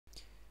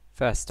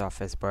First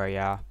off, as we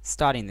are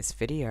starting this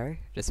video,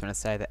 just want to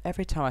say that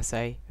every time I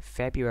say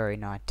February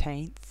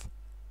 19th,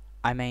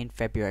 I mean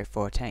February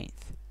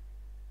 14th.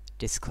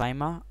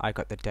 Disclaimer, I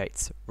got the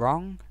dates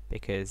wrong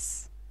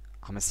because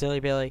I'm a silly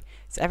Billy,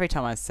 so every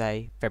time I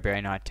say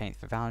February 19th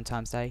for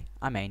Valentine's Day,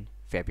 I mean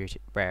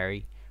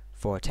February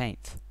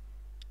 14th.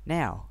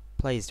 Now,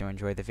 please do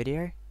enjoy the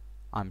video.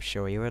 I'm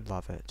sure you would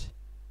love it.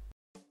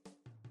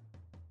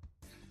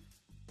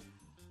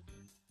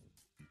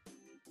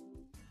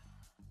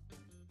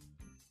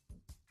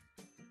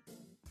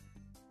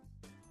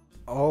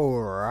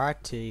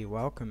 Alrighty,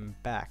 welcome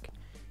back,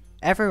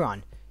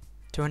 everyone,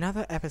 to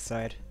another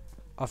episode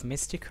of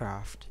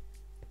Mysticraft.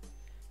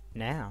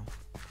 Now,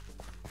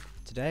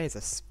 today is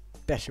a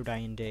special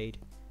day indeed.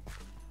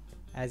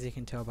 As you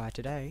can tell by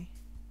today,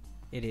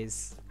 it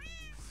is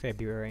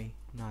February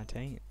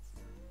 19th.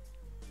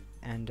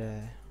 And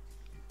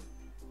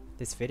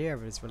this video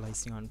is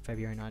releasing on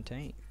February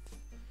 19th.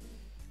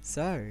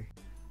 So,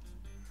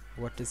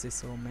 what does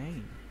this all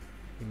mean,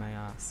 you may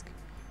ask?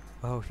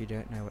 Well, if you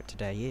don't know what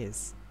today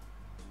is,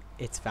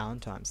 it's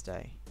Valentine's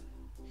Day.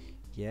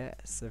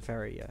 Yes, a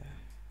very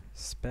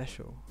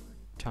special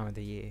time of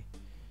the year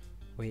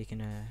where you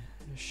can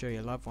show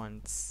your loved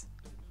ones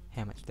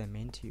how much they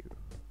mean to you.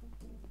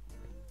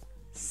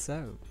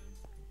 So,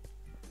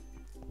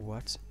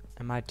 what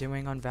am I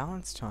doing on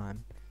Valentine's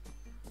time,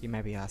 you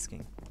may be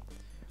asking?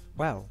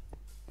 Well,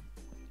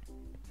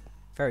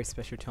 very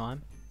special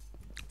time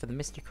for the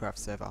Mysticraft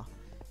server,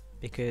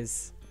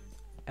 because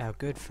our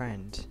good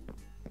friend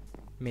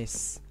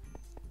Miss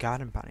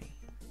Garden Bunny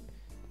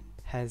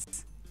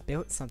has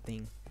built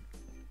something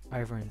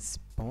over in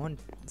Spawn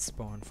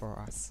for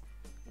us.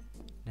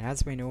 Now,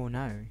 as we all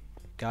know,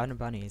 Garden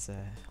Bunny is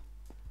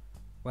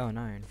well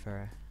known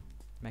for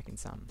making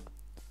some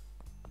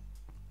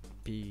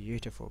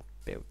beautiful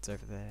builds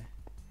over there,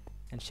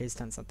 and she's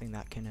done something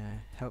that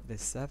can help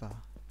this server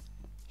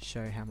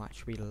show how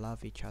much we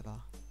love each other.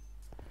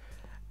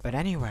 But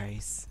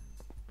anyways,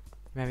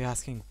 you may be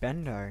asking,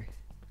 Bendo,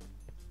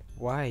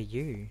 why are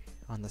you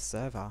on the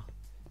server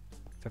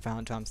for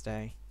Valentine's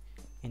Day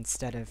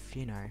instead of,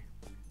 you know,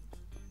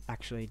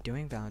 actually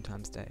doing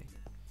Valentine's Day?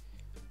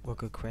 Well,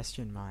 good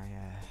question, my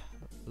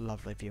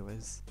lovely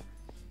viewers.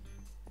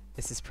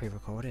 This is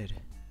pre-recorded.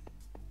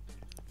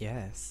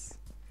 Yes.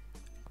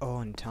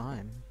 All in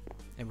time,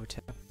 it will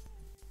tell.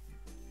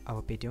 I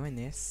will be doing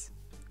this.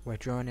 We're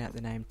drawing out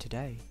the name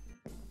today,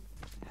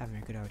 having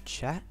a good old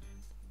chat,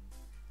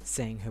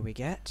 seeing who we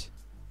get,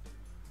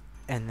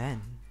 and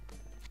then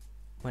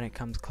when it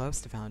comes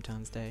close to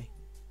Valentine's Day,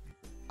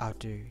 I'll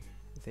do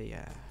the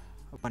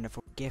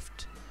wonderful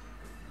gift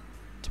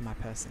to my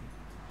person,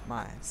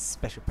 my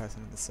special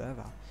person on the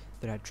server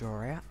that I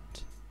draw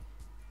out,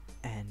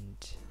 and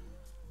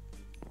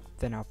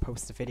then I'll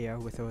post the video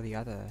with all the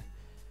other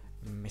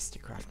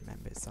Mysticraft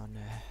members on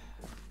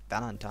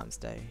Valentine's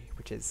Day,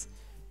 which is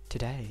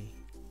today.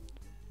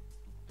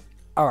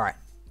 Alright,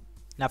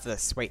 enough of the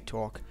sweet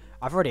talk.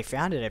 I've already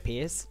found it,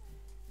 appears.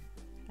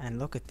 And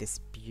look at this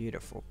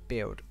beautiful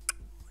build.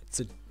 It's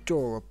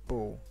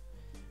adorable.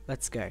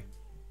 Let's go.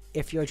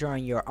 If you're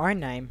drawing your own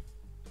name,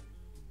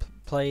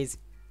 please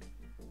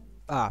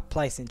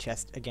place in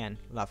chest again.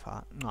 Love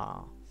heart.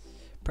 Aww.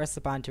 Press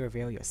the button to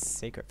reveal your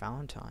secret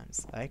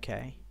Valentines.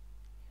 Okay.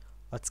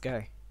 Let's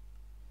go.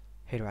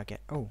 Who do I get?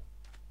 Oh.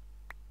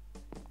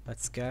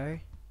 Let's go.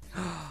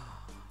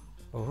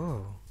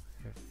 Oh,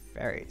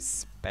 very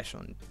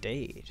special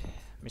indeed,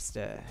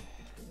 Mr.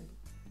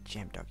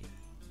 Jam Doggy.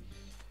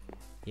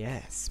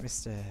 Yes,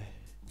 Mr.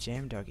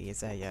 Jam Doggy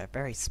is a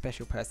very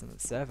special person on the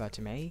server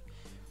to me.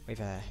 We've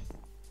had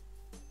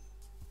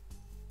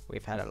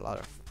a lot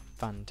of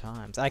fun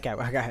times. Okay,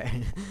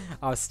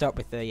 I'll stop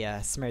with the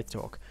smooth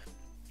talk.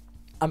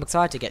 I'm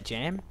excited to get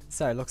Jam,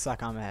 so it looks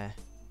like I'm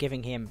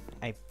giving him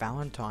a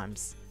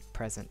Valentine's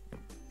present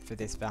for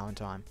this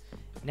Valentine.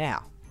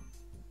 Now,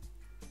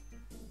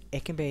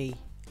 it can be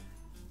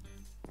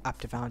up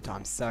to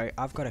Valentine's, so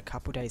I've got a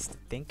couple days to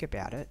think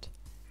about it,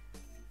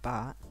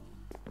 but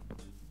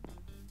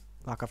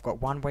like, I've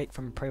got 1 week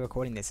from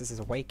pre-recording this. This is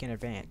a week in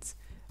advance.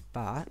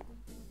 But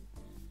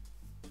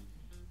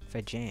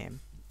for Jam,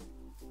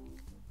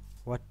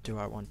 what do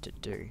I want to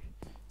do?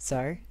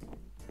 So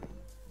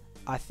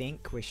I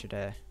think we should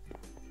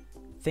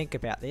think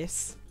about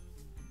this.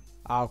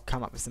 I'll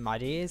come up with some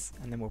ideas,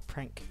 and then we'll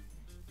prank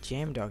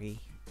Jam Doggy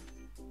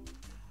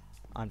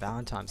on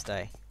Valentine's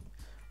Day.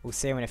 We'll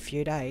see you in a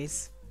few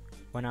days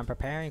when I'm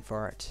preparing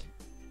for it.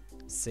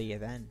 See you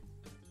then.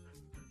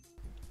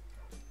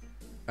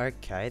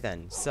 Okay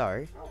then,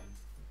 so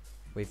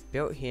we've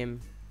built him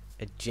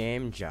a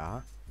jam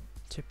jar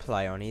to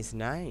play on his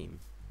name.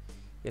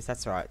 Yes,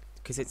 that's right,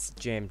 because it's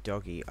Jam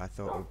Doggy, I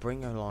thought we'll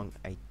bring along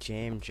a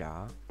jam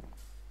jar,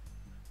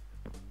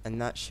 and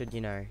that should,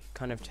 you know,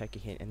 kind of take a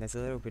hint. And there's a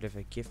little bit of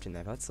a gift in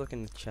there. Let's look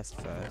in the chest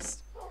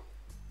first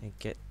and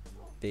get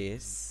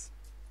this.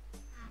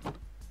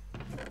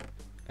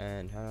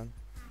 And hold on.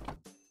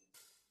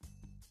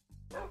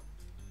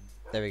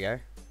 There we go.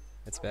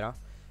 That's better.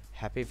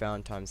 Happy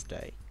Valentine's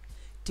Day.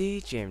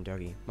 Dear Jam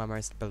Doggy, my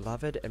most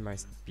beloved and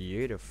most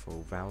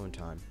beautiful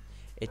Valentine.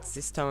 It's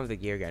this time of the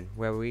year again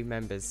where we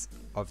members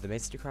of the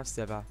Mysticraft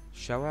server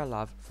show our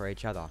love for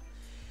each other.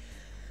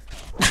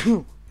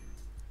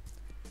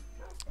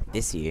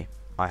 This year,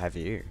 I have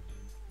you.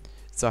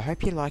 So I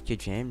hope you like your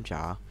jam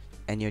jar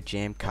and your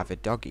jam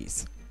covered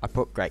doggies. I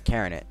put great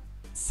care in it.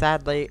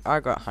 Sadly, I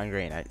got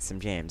hungry and ate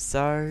some jam,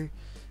 so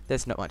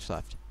there's not much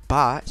left.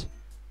 But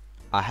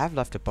I have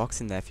left a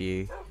box in there for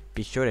you.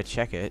 Be sure to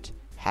check it.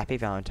 Happy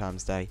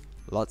Valentine's Day.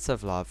 Lots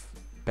of love.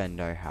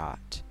 Bendo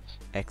Heart.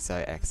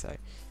 XOXO.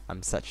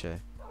 I'm such a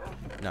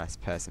nice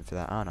person for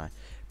that, aren't I?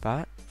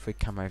 But if we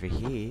come over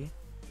here,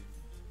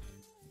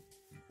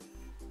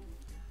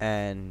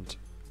 and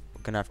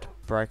we're gonna have to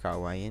break our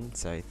way in.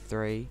 So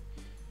 3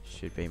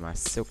 should be my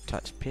Silk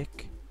Touch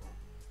pick.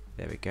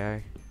 There we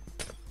go.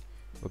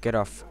 We'll get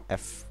off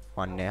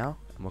F1 now,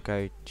 and we'll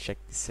go check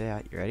this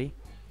out. You ready?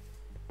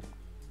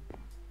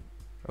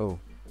 Oh,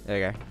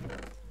 there we go.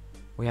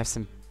 We have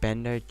some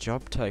Bendo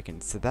job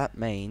tokens. So that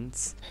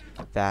means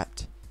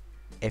that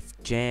if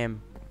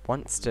Jam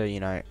wants to, you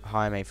know,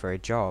 hire me for a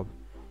job,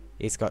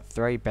 he's got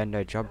 3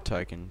 Bendo job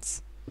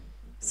tokens.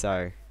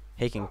 So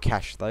he can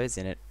cash those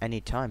in at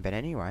any time. But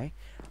anyway,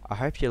 I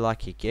hope you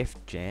like your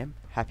gift, Jam.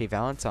 Happy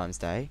Valentine's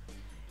Day.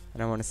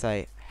 And I want to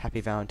say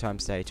happy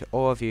Valentine's Day to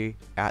all of you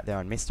out there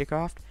on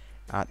Mysticraft,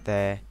 out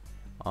there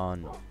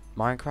on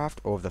Minecraft,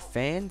 all of the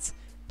fans.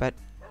 But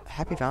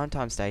happy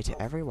Valentine's Day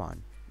to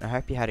everyone. I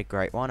hope you had a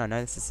great one. I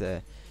know this is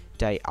a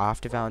day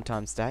after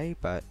Valentine's Day,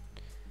 but,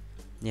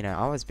 you know,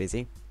 I was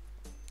busy.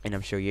 And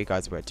I'm sure you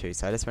guys were too.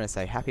 So I just want to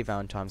say happy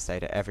Valentine's Day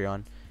to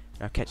everyone.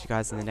 And I'll catch you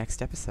guys in the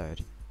next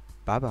episode.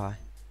 Bye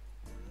bye.